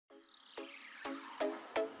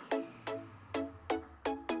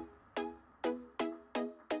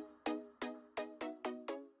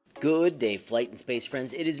Good day, flight and space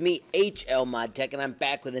friends. It is me, HLModTech, and I'm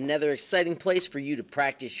back with another exciting place for you to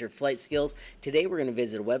practice your flight skills. Today we're going to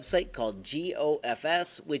visit a website called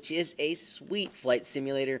Geo-FS, which is a sweet flight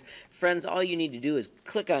simulator. Friends, all you need to do is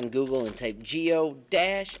click on Google and type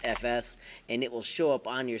Geo-FS, and it will show up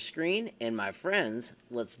on your screen. And my friends,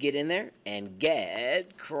 let's get in there and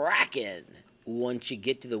get cracking. Once you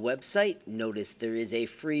get to the website, notice there is a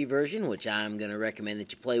free version, which I'm going to recommend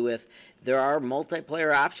that you play with. There are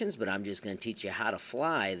multiplayer options, but I'm just going to teach you how to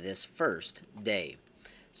fly this first day.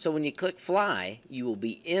 So when you click fly, you will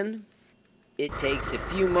be in. It takes a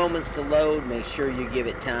few moments to load. Make sure you give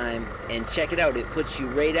it time. And check it out. It puts you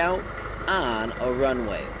right out on a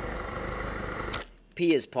runway.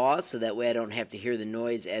 P is pause, so that way I don't have to hear the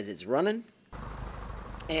noise as it's running.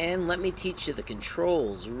 And let me teach you the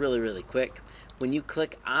controls really quick. When you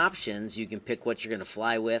click options, you can pick what you're going to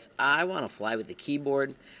fly with. I want to fly with the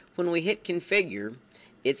keyboard. When we hit configure,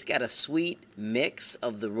 it's got a sweet mix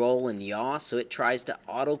of the roll and yaw, so it tries to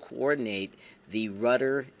auto coordinate the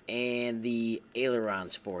rudder and the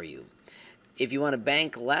ailerons for you. If you want to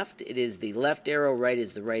bank left, it is the left arrow, right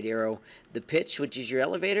is the right arrow. The pitch, which is your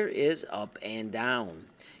elevator, is up and down.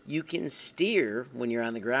 You can steer when you're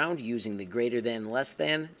on the ground using the greater than, less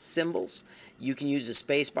than symbols. You can use the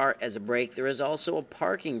space bar as a brake. There is also a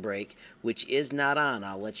parking brake, which is not on.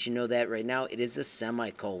 I'll let you know that right now. It is the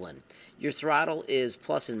semicolon. Your throttle is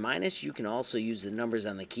plus and minus. You can also use the numbers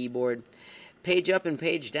on the keyboard. Page up and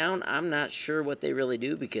page down, I'm not sure what they really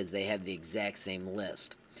do because they have the exact same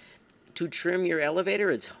list. To trim your elevator,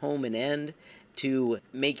 it's home and end. To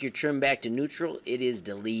make your trim back to neutral, it is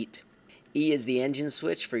delete. E is the engine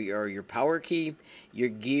switch for your power key. Your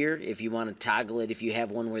gear, if you want to toggle it, if you have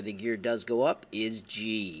one where the gear does go up, is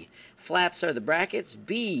G. Flaps are the brackets.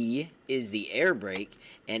 B is the air brake.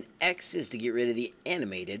 And X is to get rid of the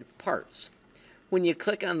animated parts. When you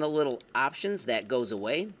click on the little options, that goes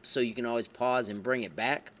away, so you can always pause and bring it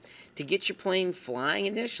back. To get your plane flying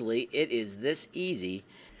initially, it is this easy.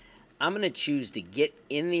 I'm going to choose to get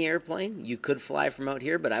in the airplane. You could fly from out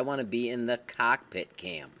here, but I want to be in the cockpit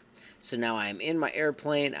cam. So now I'm in my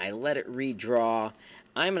airplane, I let it redraw.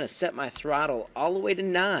 I'm going to set my throttle all the way to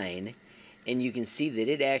 9, and you can see that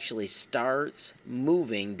it actually starts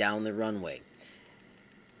moving down the runway.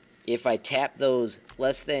 If I tap those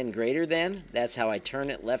less than, greater than, that's how I turn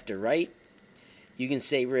it left or right. You can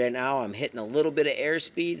see right now I'm hitting a little bit of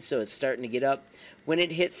airspeed, so it's starting to get up. When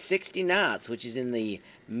it hits 60 knots, which is in the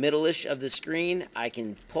middle-ish of the screen, I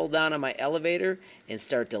can pull down on my elevator and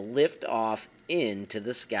start to lift off into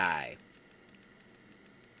the sky.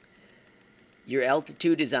 Your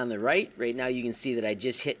altitude is on the right. Right now you can see that I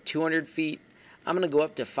just hit 200 feet. I'm going to go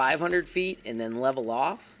up to 500 feet and then level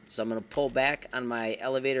off. So I'm going to pull back on my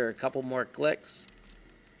elevator a couple more clicks.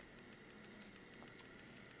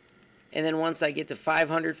 And then once I get to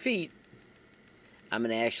 500 feet, I'm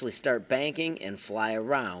going to actually start banking and fly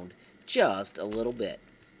around just a little bit.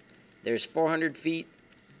 There's 400 feet.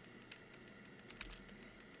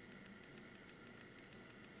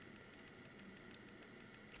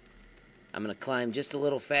 I'm going to climb just a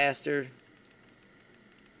little faster.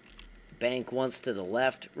 Bank once to the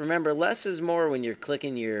left. Remember, less is more when you're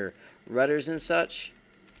clicking your rudders and such.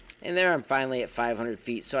 And there I'm finally at 500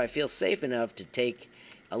 feet, so I feel safe enough to take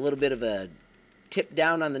a little bit of a tip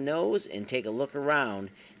down on the nose and take a look around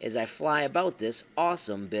as I fly about this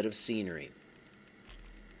awesome bit of scenery.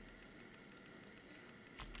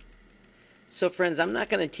 So friends, I'm not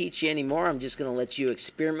going to teach you anymore. I'm just going to let you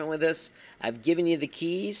experiment with this. I've given you the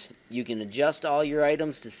keys. You can adjust all your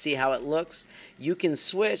items to see how it looks. You can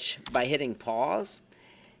switch by hitting pause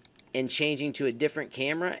and changing to a different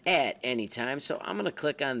camera at any time. So I'm going to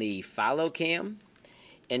click on the follow cam.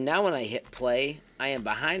 And now when I hit play, I am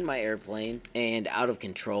behind my airplane and out of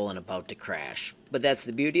control and about to crash. But that's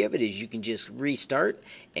the beauty of it, is you can just restart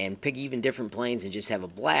and pick even different planes and just have a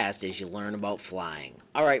blast as you learn about flying.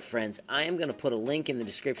 Alright friends, I am going to put a link in the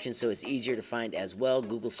description so it's easier to find as well.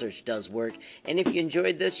 Google search does work. And if you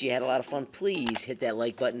enjoyed this, you had a lot of fun, please hit that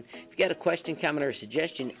like button. If you got a question, comment, or a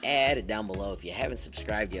suggestion, add it down below. If you haven't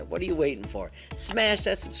subscribed yet, what are you waiting for? Smash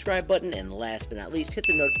that subscribe button, and last but not least, hit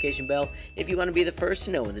the notification bell if you want to be the first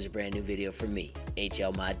to know when there's a brand new video from me,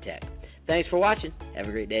 HLModTech. Thanks for watching. Have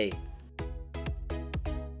a great day.